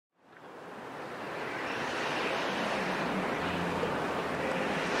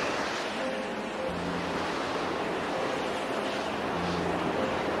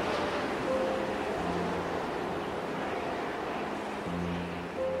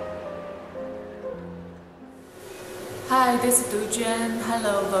Hi, this is 杜鹃。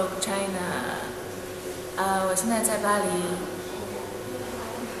Hello, Vogue China。我现在在巴黎。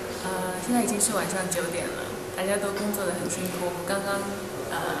现在已经是晚上9点了，大家都工作得很辛苦。我们刚刚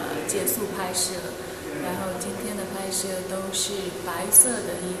结束拍摄，然后今天的拍摄都是白色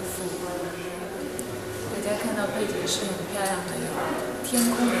的衣服。大家看到背景是很漂亮的，有天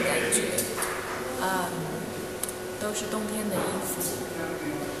空的感觉。都是冬天的衣服。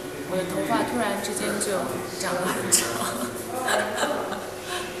我的头发突然之间就长得很长。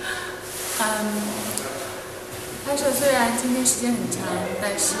拍摄虽然今天时间很长，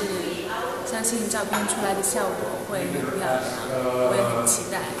但是相信照片出来的效果会很漂亮，我也很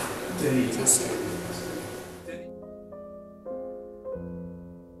期待。谢谢。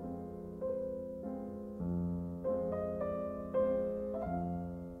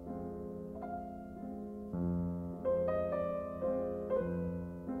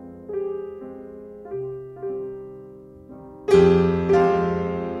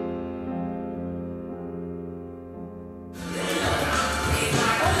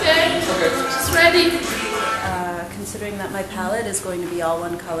Considering that my palette is going to be all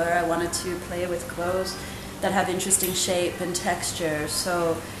one color, I wanted to play with clothes that have interesting shape and texture.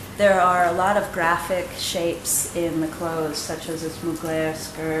 So there are a lot of graphic shapes in the clothes, such as this mugler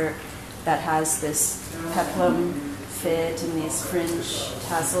skirt that has this peplum fit and these fringe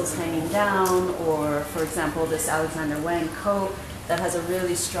tassels hanging down, or for example this Alexander Wang coat that has a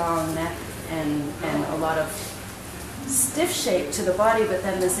really strong neck and a lot of stiff shape to the body, but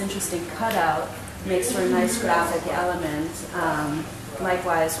then this interesting cutout makes for a nice graphic element.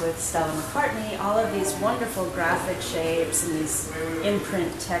 Likewise with Stella McCartney, all of these wonderful graphic shapes and these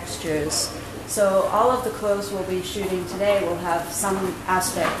imprint textures. So all of the clothes we'll be shooting today will have some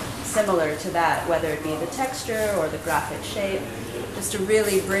aspect similar to that, whether it be the texture or the graphic shape, just to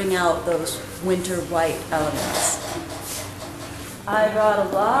really bring out those winter white elements. I brought a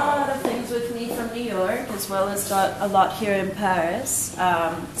lot of things with me from New York, as well as got a lot here in Paris.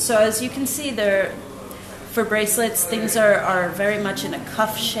 So as you can see, for bracelets, things are very much in a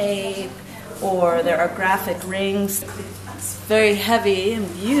cuff shape, or there are graphic rings. It's very heavy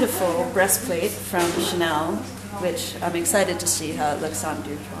and beautiful breastplate from Chanel, which I'm excited to see how it looks on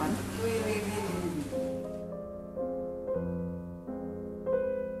Juan.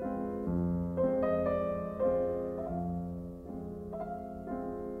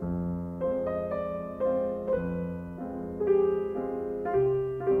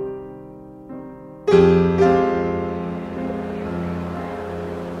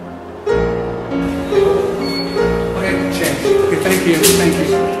 Thank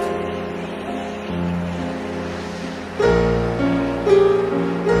you.